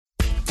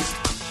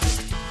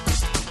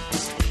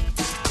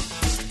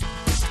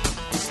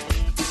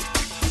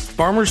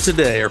Farmers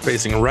today are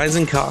facing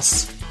rising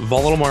costs,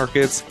 volatile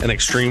markets, and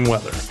extreme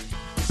weather.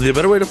 The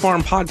Better Way to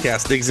Farm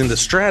podcast digs into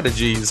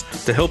strategies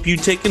to help you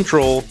take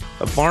control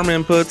of farm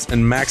inputs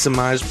and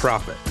maximize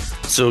profit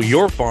so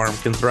your farm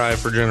can thrive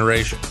for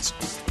generations.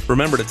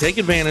 Remember to take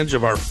advantage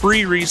of our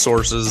free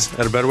resources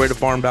at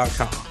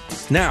abetterwaytofarm.com.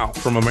 Now,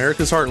 from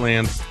America's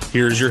Heartland,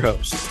 here's your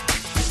host.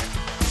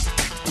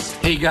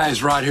 Hey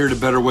guys, Rod here to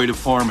Better Way to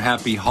Farm.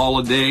 Happy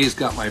holidays.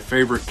 Got my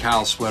favorite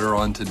cow sweater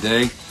on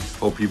today.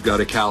 Hope you've got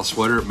a cow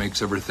sweater. It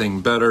makes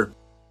everything better.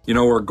 You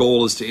know, our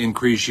goal is to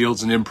increase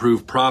yields and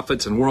improve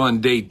profits, and we're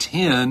on day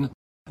 10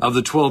 of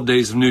the 12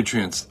 days of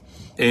nutrients.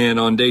 And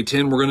on day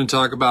 10, we're going to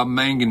talk about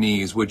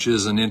manganese, which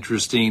is an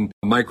interesting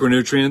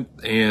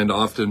micronutrient and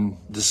often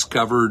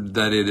discovered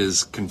that it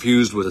is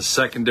confused with a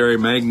secondary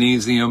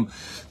magnesium.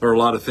 There are a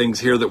lot of things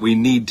here that we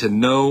need to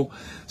know.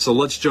 So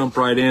let's jump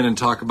right in and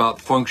talk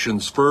about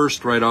functions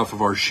first, right off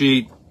of our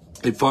sheet.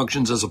 It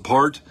functions as a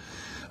part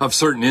of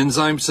certain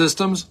enzyme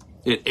systems.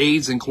 It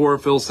aids in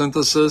chlorophyll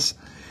synthesis,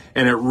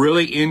 and it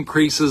really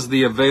increases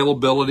the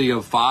availability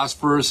of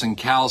phosphorus and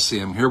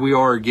calcium. Here we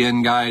are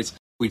again, guys.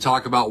 We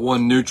talk about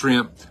one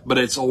nutrient, but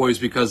it's always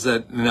because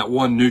that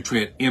one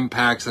nutrient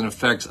impacts and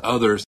affects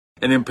others.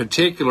 And in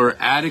particular,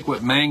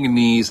 adequate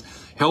manganese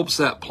helps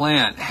that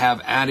plant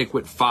have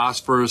adequate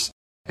phosphorus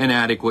and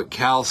adequate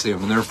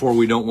calcium, and therefore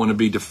we don't want to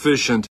be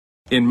deficient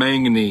in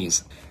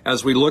manganese.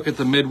 As we look at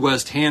the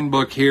Midwest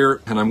Handbook here,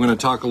 and I'm going to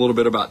talk a little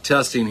bit about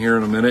testing here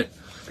in a minute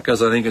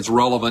because I think it's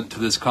relevant to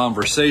this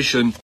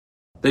conversation.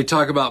 They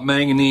talk about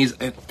manganese,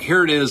 and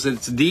here it is.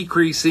 It's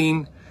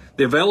decreasing.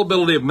 The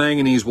availability of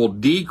manganese will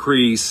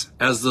decrease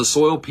as the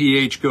soil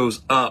pH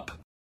goes up.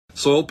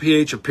 Soil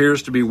pH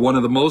appears to be one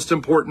of the most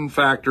important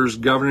factors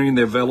governing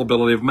the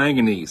availability of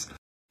manganese.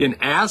 In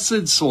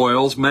acid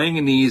soils,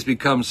 manganese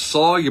becomes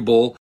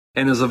soluble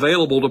and is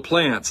available to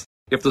plants.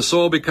 If the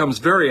soil becomes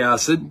very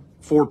acid,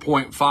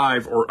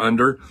 4.5 or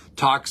under,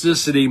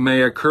 toxicity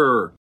may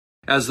occur.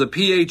 As the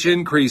pH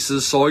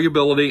increases,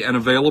 solubility and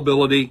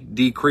availability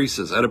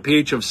decreases. At a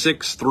pH of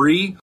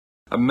 6.3,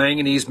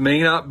 manganese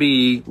may not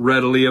be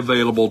readily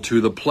available to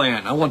the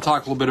plant. I want to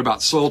talk a little bit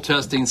about soil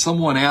testing.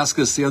 Someone asked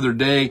us the other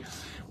day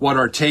what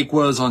our take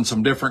was on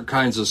some different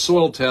kinds of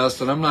soil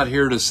tests, and I'm not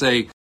here to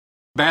say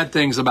bad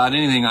things about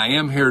anything. I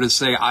am here to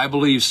say I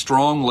believe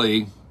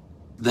strongly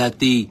that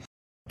the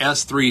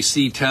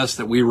S3C test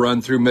that we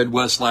run through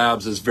Midwest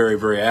Labs is very,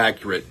 very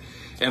accurate.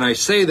 And I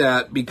say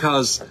that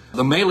because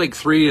the Malic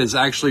 3 is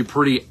actually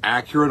pretty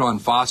accurate on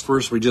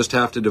phosphorus. We just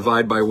have to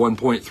divide by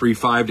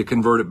 1.35 to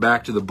convert it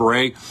back to the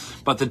Bray.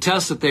 But the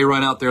tests that they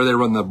run out there, they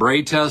run the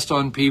Bray test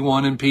on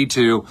P1 and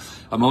P2,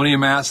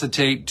 ammonium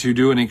acetate to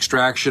do an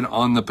extraction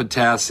on the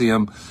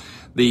potassium.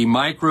 The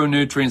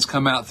micronutrients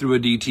come out through a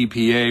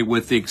DTPA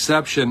with the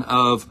exception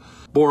of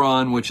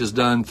boron, which is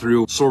done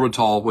through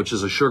sorbitol, which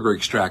is a sugar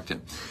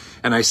extractant.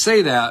 And I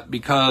say that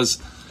because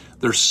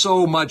there's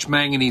so much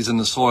manganese in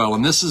the soil,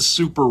 and this is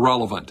super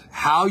relevant.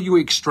 How you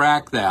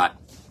extract that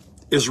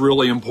is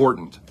really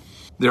important.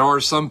 There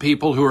are some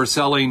people who are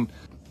selling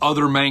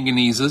other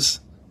manganeses,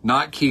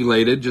 not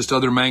chelated, just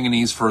other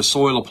manganese for a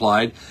soil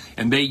applied,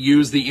 and they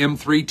use the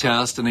M3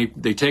 test, and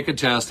they take a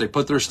test, they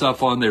put their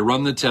stuff on, they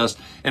run the test,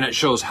 and it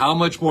shows how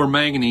much more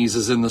manganese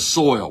is in the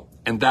soil,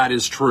 and that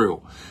is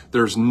true.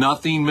 There's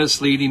nothing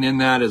misleading in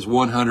that, is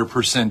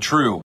 100%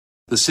 true.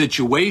 The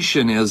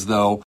situation is,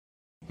 though,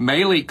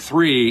 Malic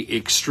 3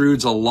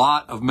 extrudes a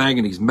lot of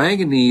manganese.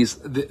 Manganese,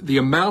 the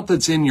amount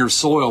that's in your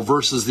soil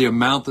versus the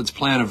amount that's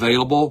plant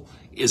available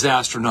is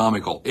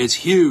astronomical. It's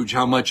huge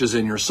how much is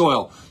in your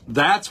soil.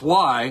 That's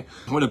why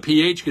when a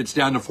pH gets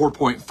down to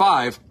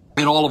 4.5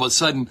 and all of a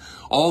sudden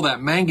all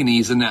that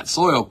manganese in that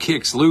soil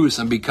kicks loose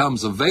and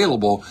becomes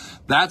available,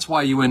 that's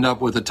why you end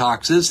up with a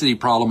toxicity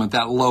problem at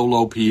that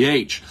low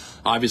pH.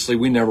 Obviously,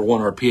 we never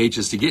want our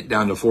pHs to get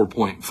down to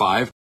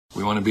 4.5.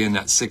 We want to be in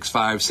that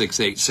 6.5,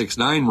 6.8,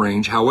 6.9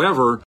 range.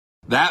 However,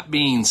 that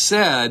being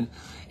said,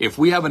 if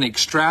we have an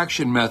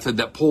extraction method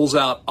that pulls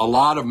out a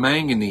lot of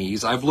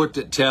manganese, I've looked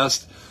at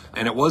tests,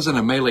 and it wasn't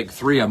a Malic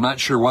 3. I'm not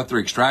sure what their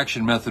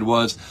extraction method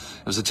was.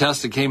 It was a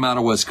test that came out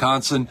of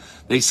Wisconsin.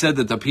 They said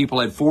that the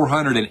people had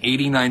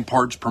 489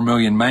 parts per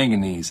million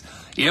manganese.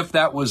 If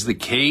that was the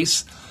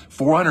case,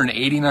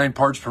 489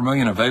 parts per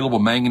million available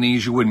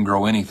manganese, you wouldn't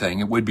grow anything.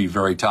 It would be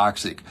very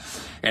toxic.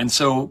 And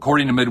so,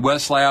 according to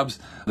Midwest Labs,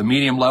 the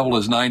medium level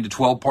is 9 to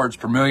 12 parts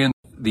per million.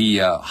 The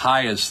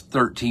high is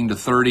 13 to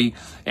 30,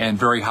 and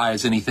very high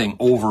is anything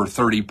over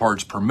 30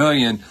 parts per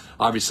million.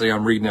 Obviously,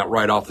 I'm reading that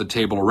right off the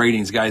table of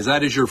ratings. Guys,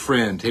 that is your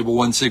friend. Table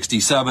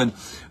 167,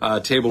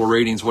 table of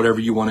ratings,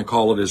 whatever you want to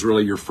call it, is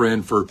really your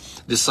friend for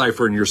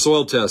deciphering your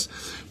soil test.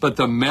 But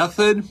the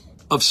method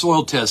of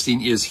soil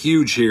testing is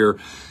huge here.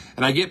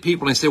 And I get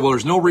people and they say, well,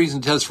 there's no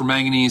reason to test for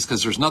manganese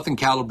because there's nothing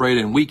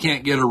calibrated and we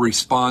can't get a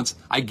response.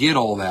 I get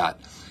all that.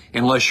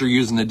 Unless you're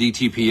using the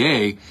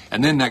DTPA,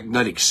 and then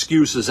that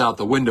excuse is out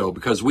the window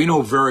because we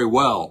know very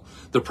well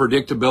the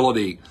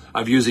predictability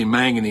of using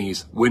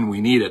manganese when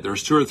we need it.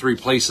 There's 2 or 3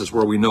 places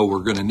where we know we're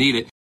going to need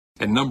it,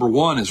 and number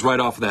one is right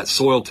off of that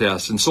soil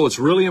test. And so it's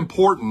really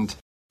important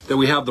that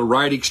we have the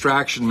right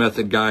extraction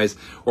method, guys,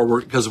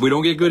 or because we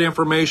don't get good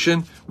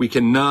information, we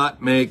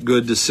cannot make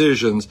good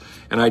decisions.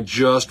 And I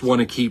just want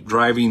to keep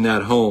driving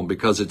that home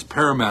because it's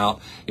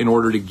paramount in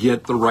order to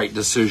get the right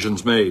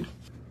decisions made.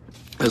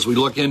 As we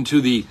look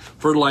into the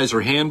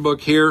fertilizer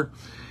handbook here,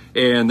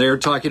 and they're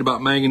talking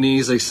about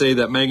manganese, they say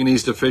that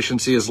manganese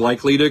deficiency is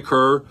likely to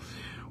occur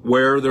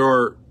where there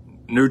are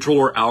neutral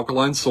or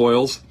alkaline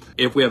soils.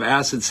 If we have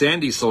acid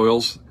sandy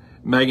soils,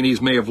 manganese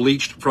may have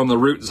leached from the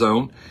root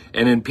zone,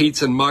 and in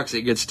peats and mucks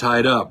it gets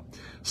tied up.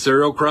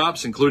 Cereal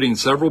crops, including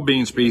several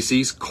bean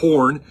species,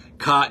 corn,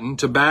 cotton,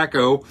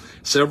 tobacco,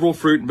 several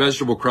fruit and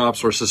vegetable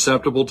crops are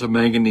susceptible to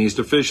manganese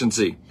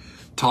deficiency.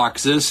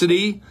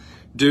 Toxicity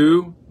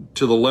due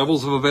to the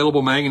levels of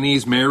available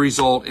manganese may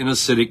result in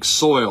acidic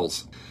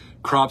soils.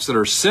 Crops that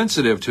are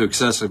sensitive to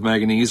excessive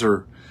manganese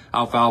are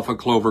alfalfa,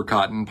 clover,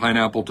 cotton,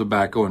 pineapple,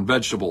 tobacco, and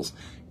vegetables.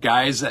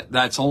 Guys,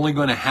 that's only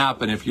going to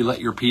happen if you let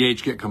your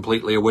pH get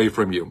completely away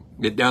from you.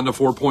 Get down to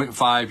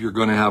 4.5, you're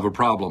going to have a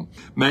problem.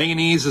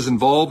 Manganese is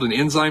involved in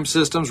enzyme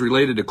systems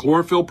related to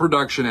chlorophyll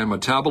production and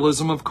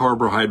metabolism of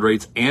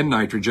carbohydrates and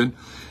nitrogen.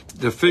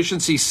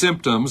 Deficiency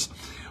symptoms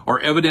are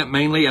evident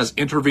mainly as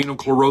intervenal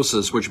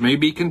chlorosis, which may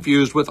be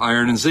confused with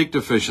iron and zinc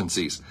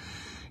deficiencies.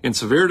 In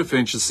severe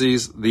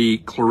deficiencies, the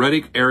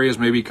chloritic areas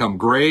may become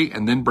gray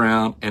and then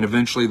brown, and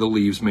eventually the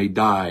leaves may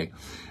die.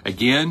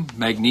 Again,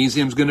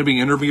 magnesium is going to be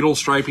intervenal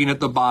striping at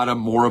the bottom,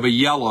 more of a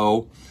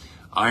yellow.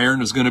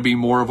 Iron is going to be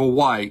more of a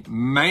white.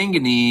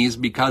 Manganese,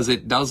 because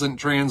it doesn't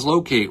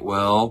translocate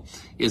well,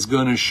 is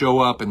going to show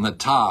up in the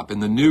top,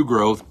 in the new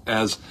growth,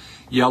 as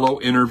yellow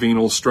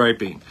intervenal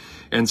striping.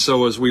 And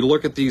so as we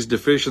look at these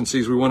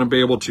deficiencies, we want to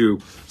be able to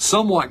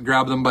somewhat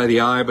grab them by the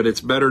eye, but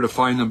it's better to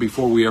find them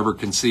before we ever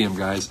can see them,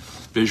 guys.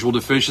 Visual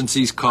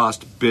deficiencies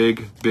cost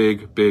big,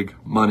 big, big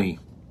money.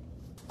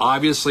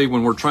 Obviously,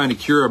 when we're trying to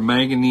cure a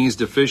manganese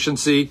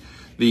deficiency,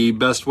 the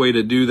best way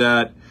to do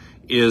that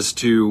is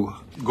to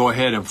go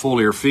ahead and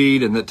foliar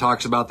feed, and that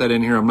talks about that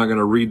in here. I'm not going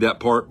to read that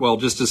part. Well,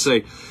 just to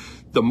say,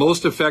 the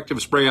most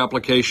effective spray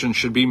application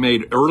should be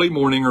made early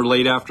morning or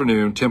late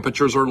afternoon.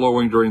 Temperatures are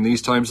lowering during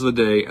these times of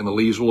the day, and the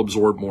leaves will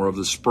absorb more of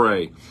the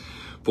spray.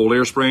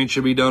 Foliar spraying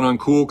should be done on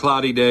cool,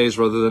 cloudy days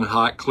rather than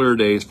hot, clear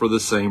days for the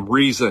same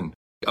reason.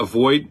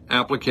 Avoid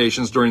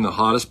applications during the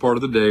hottest part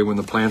of the day when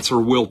the plants are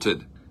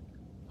wilted.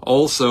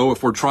 Also,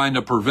 if we're trying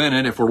to prevent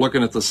it, if we're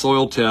looking at the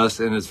soil test,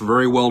 and it's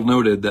very well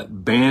noted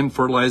that banned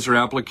fertilizer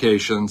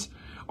applications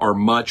are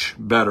much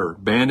better.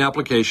 Banned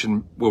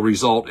application will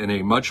result in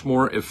a much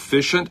more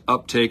efficient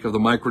uptake of the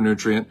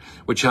micronutrient,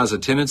 which has a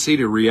tendency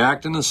to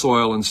react in the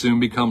soil and soon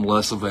become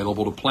less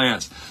available to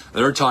plants.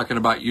 They're talking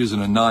about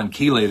using a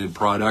non-chelated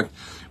product,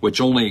 which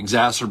only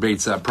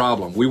exacerbates that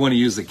problem. We want to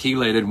use the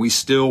chelated, and we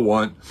still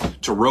want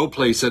to row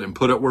place it and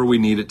put it where we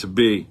need it to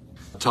be.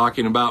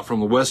 Talking about from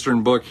the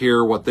Western book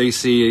here, what they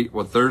see,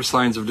 what their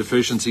signs of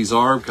deficiencies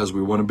are, because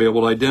we want to be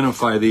able to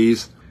identify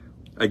these.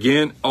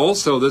 Again,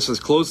 also, this is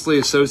closely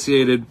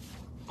associated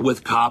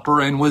with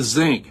copper and with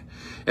zinc,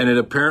 and it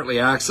apparently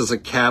acts as a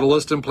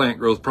catalyst in plant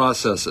growth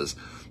processes.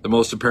 The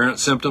most apparent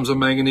symptoms of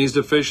manganese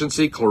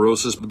deficiency: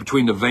 chlorosis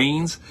between the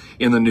veins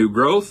in the new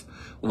growth.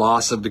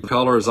 Loss of the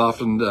color is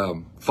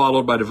often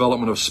followed by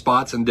development of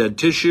spots and dead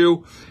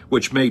tissue,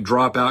 which may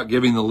drop out,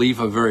 giving the leaf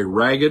a very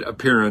ragged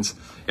appearance,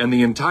 and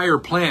the entire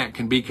plant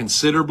can be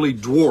considerably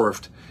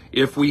dwarfed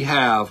if we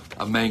have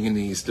a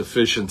manganese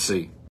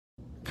deficiency.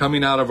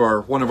 Coming out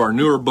of one of our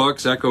newer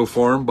books, Eco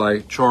Farm by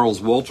Charles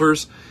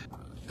Walters.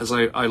 As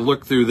I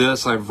look through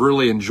this, I've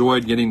really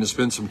enjoyed getting to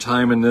spend some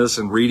time in this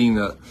and reading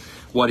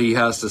what he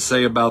has to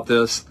say about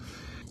this.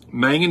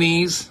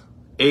 Manganese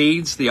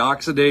aids the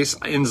oxidase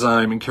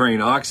enzyme in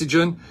carrying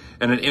oxygen,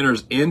 and it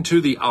enters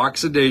into the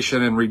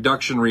oxidation and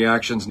reduction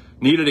reactions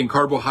needed in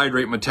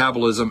carbohydrate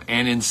metabolism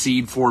and in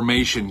seed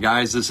formation.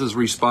 Guys, this is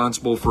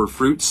responsible for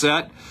fruit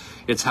set.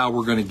 It's how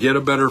we're going to get a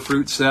better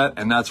fruit set,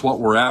 and that's what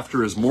we're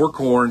after, is more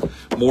corn,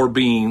 more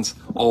beans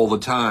all the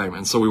time.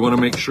 And so we want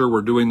to make sure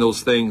we're doing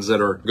those things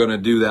that are going to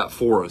do that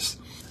for us.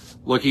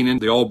 Looking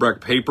into the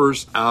Albrecht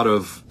papers out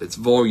of its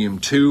volume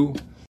 2,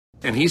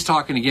 and he's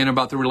talking again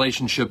about the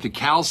relationship to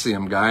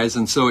calcium, guys.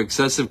 And so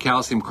excessive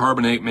calcium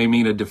carbonate may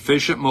mean a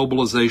deficient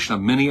mobilization of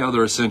many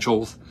other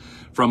essentials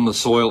from the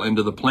soil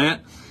into the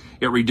plant.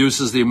 It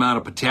reduces the amount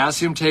of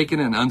potassium taken,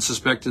 and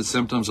unsuspected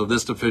symptoms of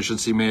this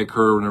deficiency may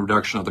occur in a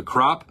reduction of the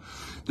crop.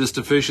 This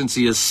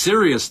deficiency is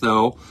serious,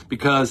 though,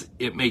 because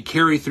it may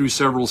carry through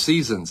several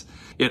seasons.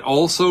 It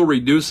also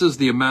reduces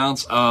the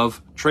amounts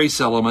of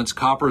trace elements,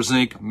 copper,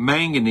 zinc,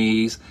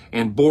 manganese,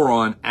 and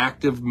boron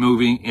active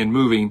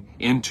moving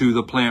into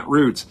the plant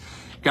roots.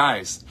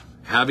 Guys,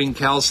 having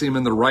calcium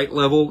in the right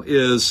level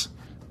is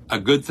a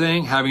good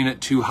thing. Having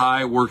it too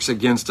high works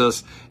against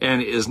us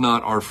and is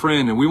not our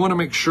friend. And we want to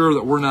make sure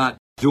that we're not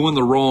doing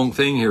the wrong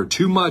thing here.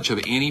 Too much of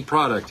any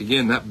product.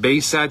 Again, that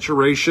base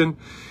saturation,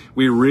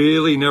 we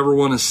really never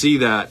want to see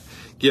that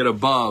get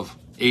above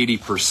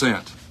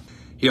 80%.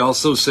 He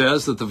also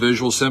says that the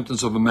visual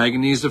symptoms of a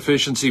manganese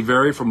deficiency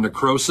vary from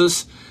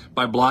necrosis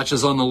by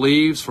blotches on the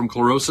leaves, from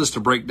chlorosis to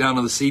breakdown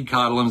of the seed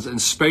cotyledons, and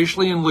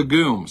especially in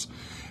legumes.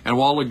 And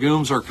while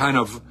legumes are kind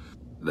of,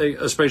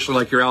 especially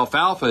like your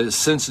alfalfa, is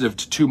sensitive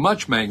to too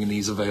much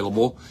manganese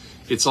available,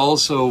 it's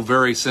also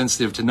very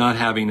sensitive to not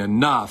having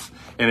enough,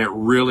 and it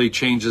really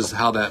changes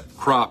how that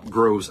crop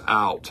grows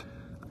out.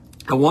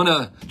 I want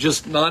to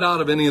just, not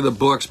out of any of the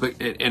books, but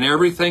in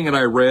everything that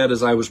I read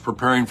as I was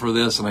preparing for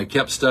this, and I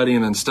kept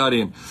studying and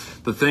studying,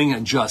 the thing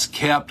that just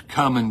kept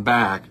coming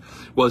back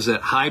was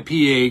that high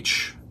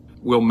pH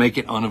will make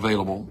it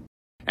unavailable.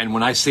 And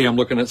when I say, I'm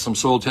looking at some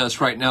soil tests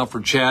right now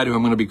for Chad, who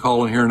I'm going to be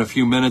calling here in a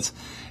few minutes,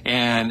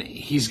 and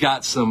he's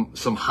got some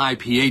high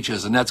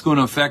pHs, and that's going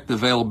to affect the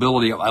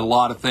availability of a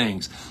lot of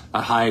things.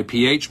 A high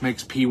pH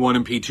makes P1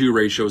 and P2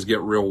 ratios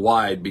get real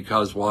wide,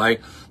 because why?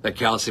 That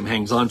calcium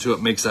hangs onto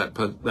it, makes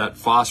that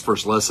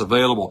phosphorus less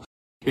available.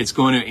 It's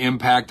going to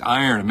impact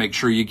iron and make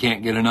sure you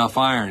can't get enough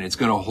iron. It's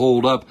going to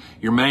hold up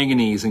your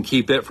manganese and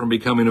keep it from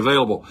becoming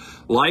available.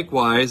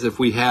 Likewise, if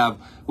we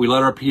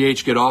let our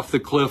pH get off the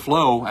cliff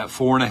low at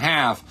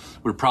 4.5,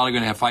 we're probably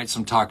going to fight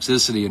some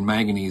toxicity in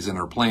manganese in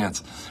our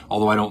plants.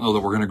 Although I don't know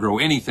that we're going to grow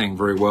anything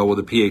very well with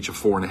a pH of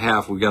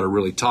 4.5. We've got to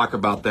really talk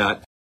about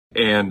that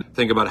and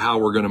think about how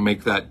we're going to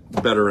make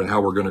that better and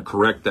how we're going to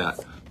correct that.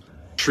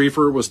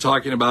 Schrieffer was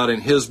talking about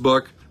in his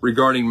book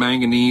regarding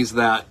manganese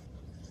that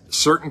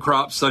certain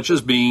crops, such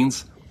as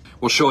beans,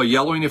 will show a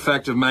yellowing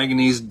effect of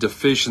manganese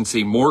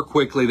deficiency more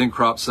quickly than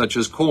crops such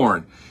as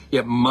corn.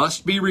 It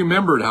must be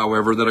remembered,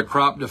 however, that a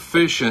crop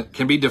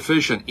can be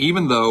deficient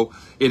even though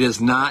it is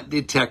not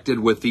detected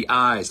with the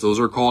eyes. Those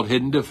are called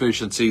hidden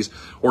deficiencies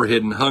or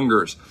hidden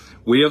hungers.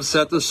 We have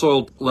set the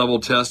soil level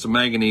test of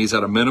manganese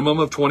at a minimum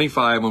of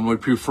 25 and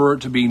would prefer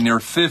it to be near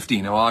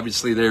 50. Now,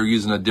 obviously, they're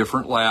using a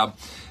different lab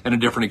and a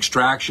different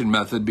extraction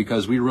method,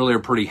 because we really are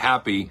pretty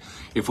happy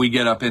if we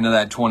get up into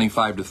that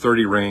 25 to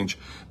 30 range,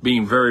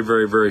 being very,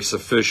 very, very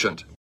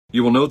sufficient.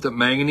 You will note that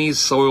manganese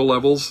soil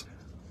levels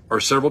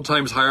are several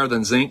times higher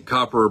than zinc,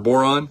 copper, or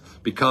boron.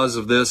 Because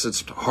of this,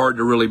 it's hard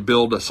to really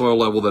build a soil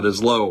level that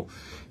is low.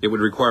 It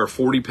would require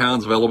 40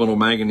 pounds of elemental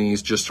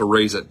manganese just to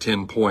raise it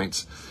 10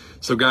 points.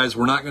 So guys,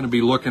 we're not going to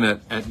be looking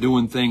at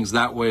doing things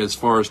that way as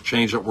far as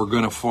change it. We're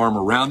going to farm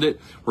around it.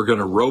 We're going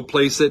to row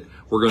place it.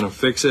 We're going to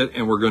fix it,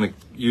 and we're going to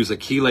use a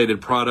chelated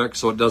product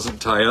so it doesn't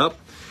tie up.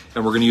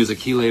 And we're going to use a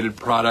chelated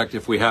product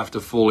if we have to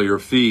foliar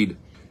feed.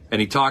 And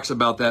he talks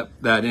about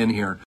that in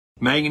here.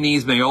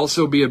 Manganese may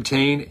also be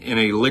obtained in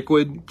a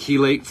liquid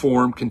chelate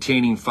form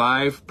containing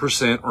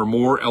 5% or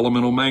more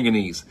elemental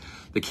manganese.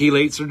 The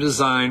chelates are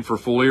designed for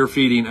foliar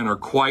feeding and are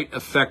quite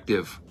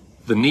effective.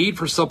 The need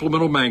for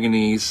supplemental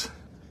manganese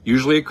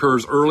usually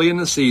occurs early in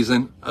the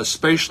season,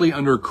 especially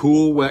under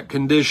cool, wet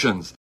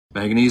conditions.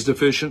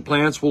 Manganese-deficient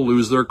plants will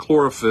lose their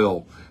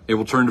chlorophyll. They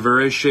will turn to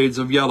various shades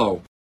of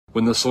yellow.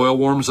 When the soil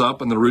warms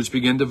up and the roots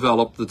begin to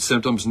develop, the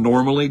symptoms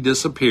normally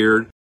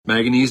disappeared.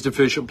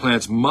 Manganese-deficient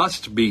plants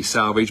must be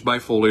salvaged by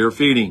foliar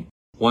feeding.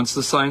 Once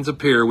the signs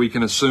appear, we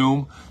can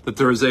assume that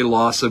there is a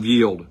loss of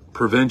yield.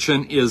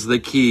 Prevention is the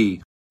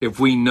key. If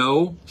we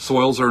know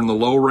soils are in the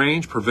low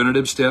range,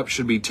 preventative steps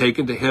should be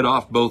taken to head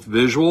off both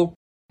visual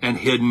and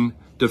hidden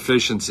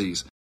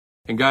deficiencies.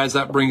 And guys,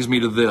 that brings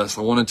me to this.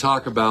 I want to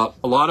talk about,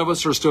 a lot of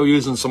us are still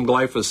using some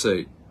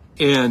glyphosate.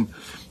 And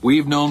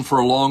we've known for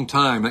a long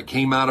time that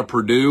came out of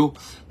Purdue,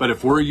 but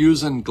if we're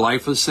using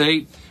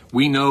glyphosate,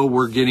 we know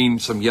we're getting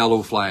some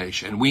yellow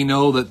flash. And we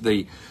know that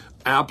the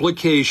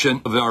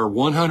application of our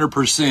 100%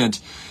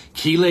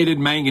 chelated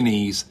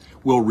manganese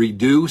will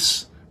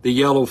reduce the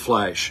yellow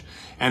flash.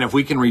 And if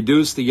we can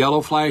reduce the yellow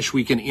flash,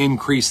 we can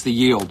increase the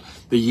yield.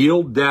 The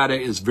yield data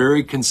is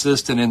very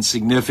consistent and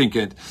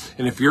significant.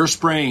 And if you're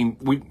spraying,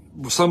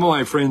 some of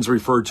my friends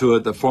refer to it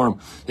at the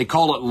farm, they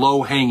call it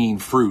low-hanging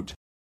fruit.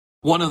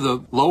 One of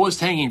the lowest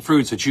hanging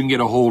fruits that you can get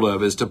a hold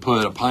of is to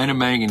put a pint of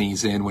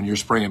manganese in when you're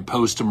spraying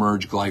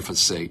post-emerge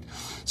glyphosate.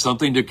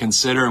 Something to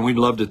consider, and we'd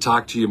love to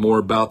talk to you more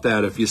about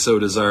that if you so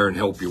desire and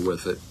help you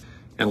with it.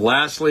 And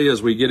lastly,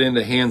 as we get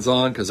into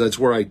hands-on, because that's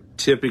where I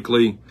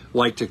typically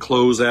like to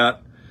close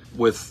at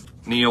with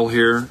Neil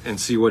here and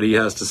see what he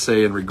has to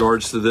say in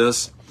regards to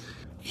this.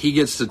 He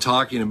gets to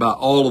talking about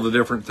all of the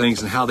different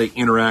things and how they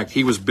interact.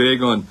 He was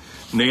big on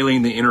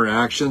nailing the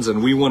interactions,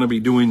 and we want to be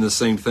doing the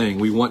same thing.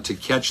 We want to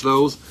catch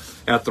those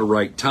at the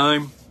right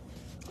time.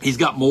 He's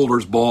got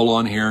Mulder's Ball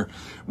on here,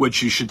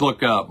 which you should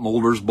look up,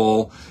 Mulder's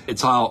Ball.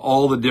 It's how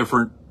all the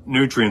different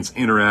nutrients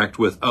interact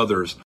with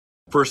others.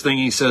 First thing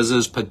he says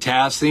is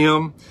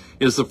potassium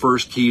is the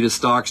first key to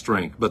stalk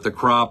strength, but the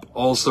crop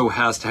also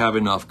has to have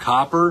enough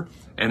copper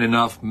and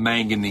enough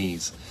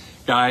manganese.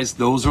 Guys,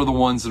 those are the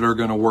ones that are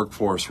going to work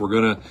for us. We're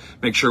going to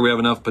make sure we have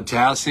enough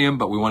potassium,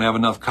 but we want to have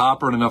enough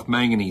copper and enough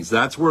manganese.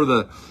 That's where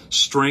the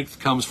strength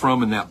comes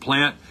from in that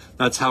plant.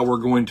 That's how we're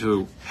going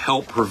to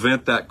help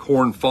prevent that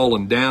corn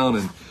falling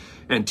down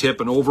and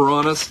tipping over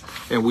on us.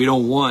 And we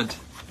don't want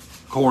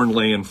corn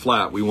laying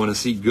flat. We want to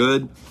see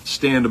good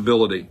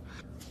standability.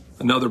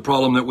 Another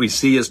problem that we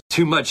see is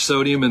too much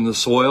sodium in the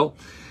soil.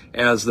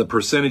 As the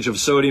percentage of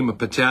sodium and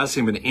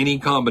potassium in any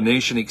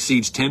combination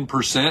exceeds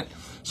 10%,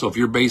 So if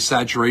your base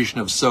saturation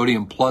of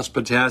sodium plus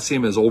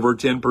potassium is over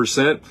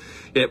 10%,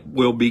 it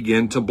will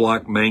begin to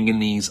block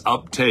manganese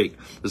uptake.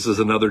 This is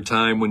another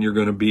time when you're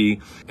going to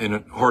be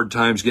in hard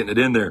times getting it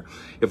in there.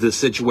 If this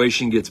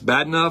situation gets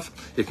bad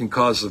enough, it can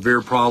cause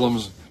severe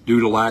problems due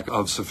to lack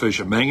of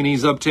sufficient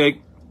manganese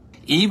uptake.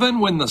 Even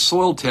when the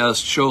soil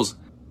test shows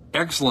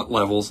excellent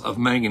levels of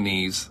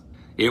manganese,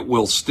 it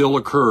will still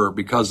occur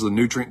because of the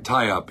nutrient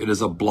tie-up. It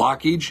is a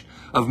blockage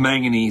of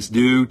manganese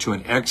due to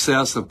an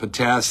excess of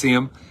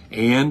potassium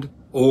and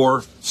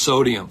or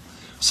sodium.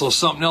 So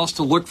something else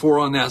to look for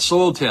on that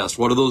soil test.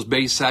 What do those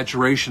base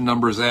saturation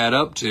numbers add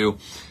up to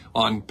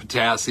on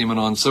potassium and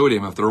on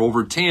sodium? If they're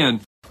over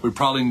 10, we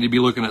probably need to be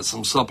looking at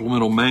some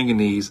supplemental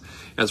manganese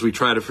as we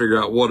try to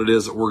figure out what it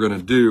is that we're going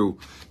to do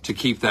to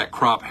keep that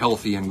crop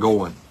healthy and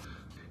going.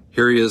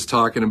 Here he is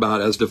talking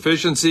about as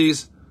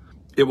deficiencies.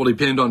 It will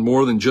depend on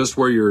more than just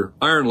where your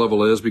iron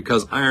level is,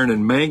 because iron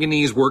and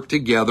manganese work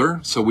together.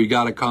 So we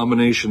got a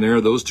combination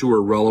there. Those two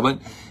are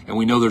relevant. And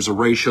we know there's a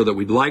ratio that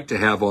we'd like to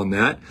have on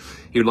that.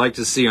 You'd like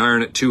to see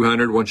iron at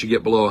 200. Once you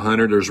get below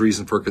 100, there's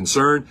reason for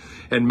concern.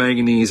 And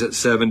manganese at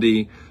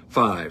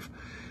 75.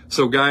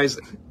 So guys,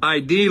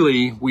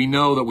 ideally, we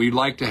know that we'd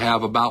like to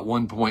have about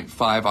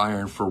 1.5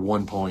 iron for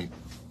 1 point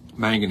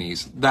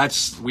manganese.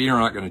 We are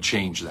not going to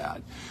change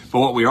that. But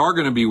what we are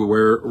going to be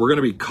aware, we're going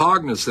to be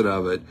cognizant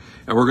of it,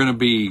 and we're going to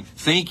be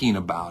thinking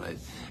about it.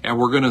 And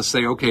we're going to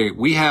say, okay,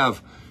 we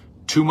have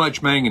too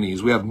much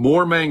manganese. We have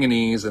more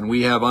manganese than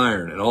we have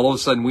iron. And all of a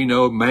sudden we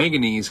know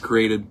manganese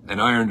created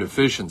an iron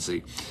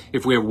deficiency.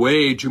 If we have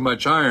way too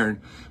much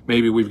iron,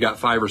 maybe we've got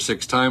 5 or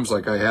 6 times,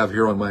 like I have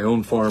here on my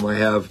own farm. I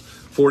have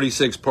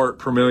 46 part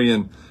per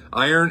million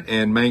iron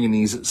and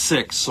manganese at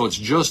 6. So it's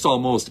just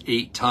almost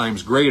 8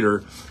 times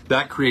greater.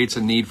 That creates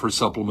a need for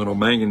supplemental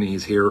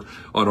manganese here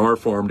on our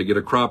farm to get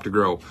a crop to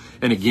grow.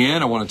 And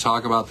again, I want to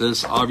talk about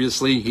this.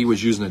 Obviously, he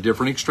was using a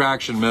different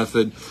extraction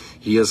method.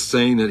 He is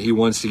saying that he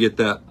wants to get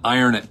that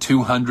iron at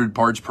 200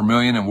 parts per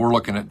million, and we're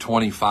looking at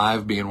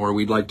 25 being where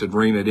we'd like to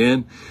drain it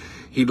in.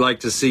 He'd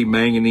like to see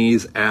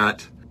manganese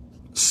at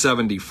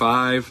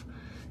 75,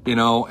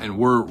 and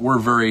we're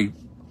very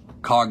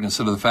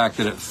cognizant of the fact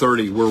that at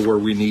 30, we're where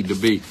we need to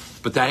be.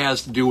 But that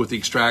has to do with the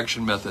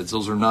extraction methods.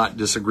 Those are not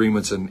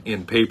disagreements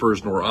in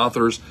papers nor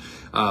authors.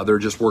 They're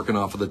just working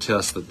off of the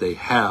tests that they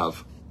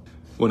have.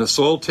 When a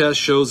soil test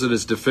shows it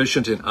is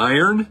deficient in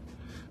iron,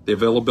 the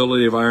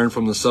availability of iron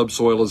from the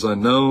subsoil is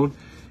unknown,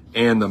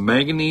 and the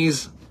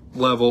manganese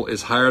level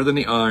is higher than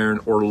the iron,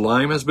 or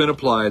lime has been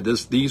applied,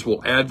 these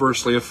will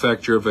adversely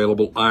affect your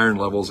available iron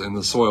levels in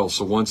the soil.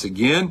 So once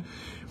again,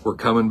 we're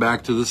coming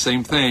back to the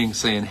same thing,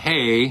 saying,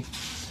 hey,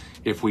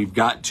 if we've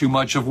got too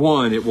much of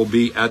one, it will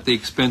be at the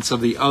expense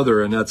of the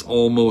other, and that's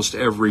almost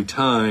every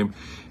time.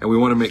 And we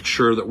want to make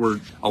sure that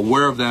we're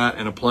aware of that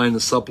and applying the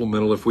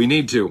supplemental if we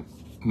need to.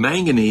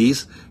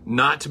 Manganese,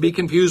 not to be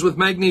confused with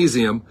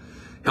magnesium,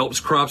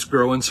 helps crops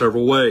grow in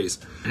several ways.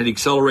 It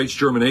accelerates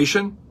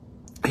germination,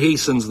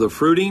 hastens the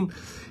fruiting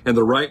and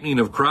the ripening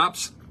of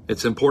crops.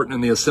 It's important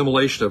in the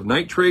assimilation of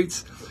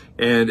nitrates,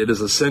 and it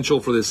is essential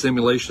for the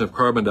assimilation of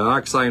carbon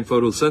dioxide and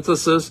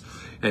photosynthesis.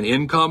 And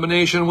in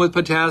combination with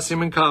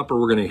potassium and copper,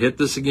 we're going to hit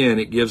this again,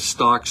 it gives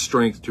stalk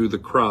strength to the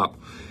crop.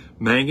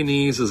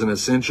 Manganese is an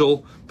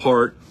essential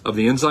part of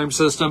the enzyme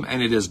system,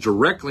 and it is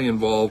directly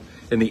involved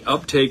in the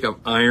uptake of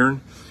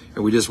iron,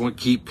 and we just want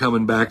to keep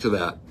coming back to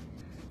that.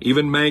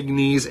 Even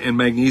manganese and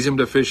magnesium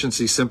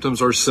deficiency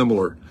symptoms are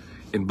similar.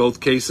 In both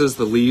cases,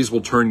 the leaves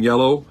will turn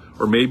yellow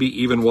or maybe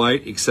even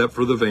white, except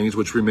for the veins,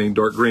 which remain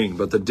dark green.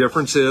 But the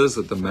difference is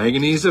that the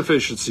manganese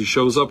deficiency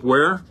shows up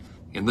where?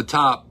 In the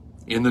top,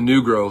 in the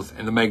new growth,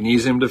 and the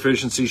magnesium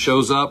deficiency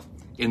shows up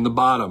in the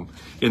bottom,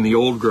 in the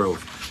old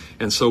growth.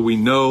 And so we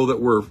know that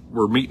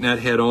we're meeting that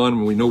head on,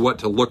 and we know what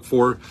to look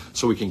for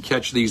so we can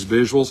catch these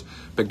visuals.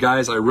 But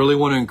guys, I really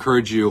want to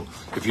encourage you,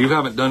 if you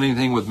haven't done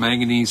anything with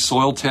manganese,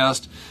 soil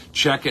test,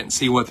 check it and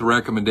see what the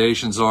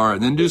recommendations are,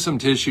 and then do some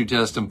tissue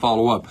test and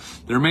follow up.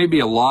 There may be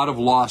a lot of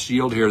lost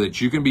yield here that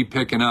you can be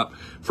picking up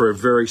for a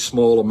very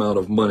small amount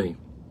of money.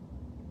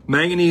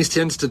 Manganese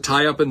tends to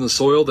tie up in the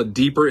soil the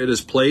deeper it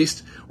is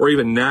placed, or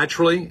even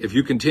naturally if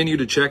you continue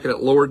to check it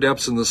at lower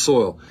depths in the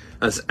soil.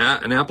 As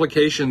an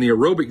application in the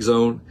aerobic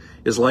zone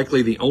is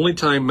likely the only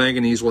time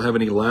manganese will have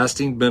any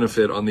lasting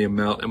benefit on the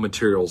amount and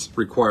materials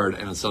required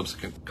and a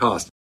subsequent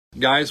cost.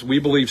 Guys, we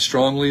believe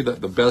strongly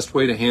that the best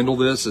way to handle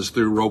this is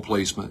through row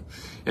placement.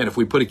 And if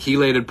we put a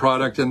chelated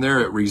product in there,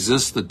 it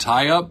resists the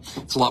tie-up.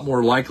 It's a lot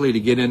more likely to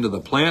get into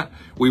the plant.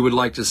 We would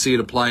like to see it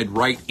applied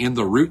right in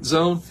the root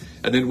zone.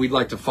 And then we'd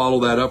like to follow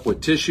that up with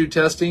tissue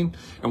testing.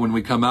 And when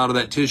we come out of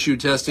that tissue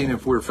testing,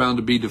 if we're found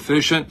to be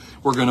deficient,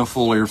 we're going to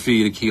foliar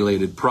feed a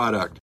chelated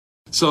product.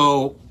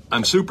 So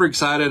I'm super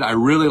excited. I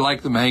really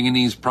like the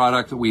manganese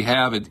product that we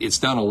have. It's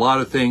done a lot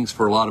of things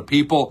for a lot of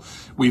people.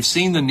 We've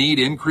seen the need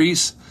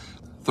increase.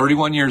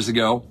 31 years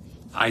ago,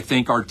 I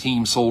think our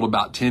team sold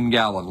about 10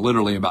 gallon,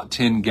 literally about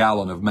 10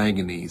 gallon of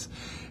manganese.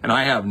 And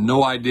I have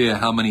no idea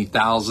how many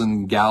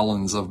thousand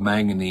gallons of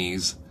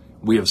manganese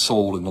we have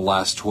sold in the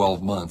last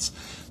 12 months.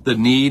 The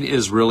need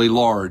is really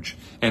large,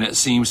 and it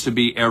seems to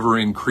be ever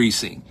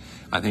increasing.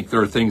 I think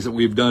there are things that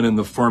we've done in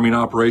the farming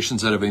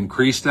operations that have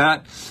increased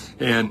that,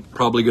 and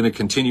probably going to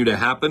continue to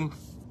happen.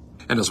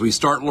 And as we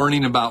start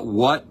learning about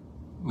what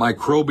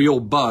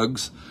microbial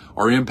bugs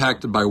are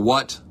impacted by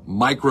what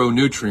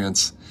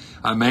micronutrients,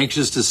 I'm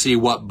anxious to see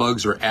what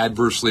bugs are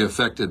adversely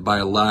affected by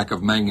a lack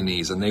of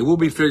manganese. And they will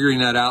be figuring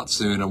that out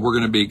soon, and we're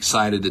going to be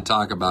excited to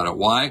talk about it.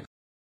 Why?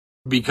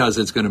 Because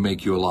it's going to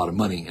make you a lot of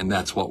money, and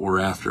that's what we're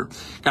after.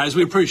 Guys,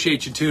 we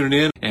appreciate you tuning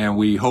in, and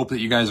we hope that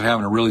you guys are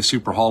having a really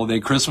super holiday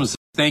Christmas.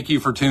 Thank you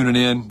for tuning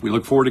in. We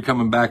look forward to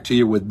coming back to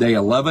you with day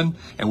 11,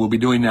 and we'll be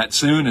doing that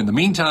soon. In the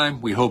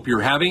meantime, we hope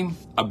you're having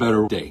a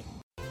better day.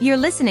 You're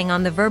listening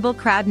on the Verbal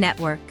Crowd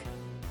Network.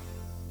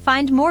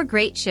 Find more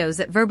great shows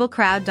at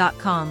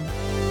verbalcrowd.com.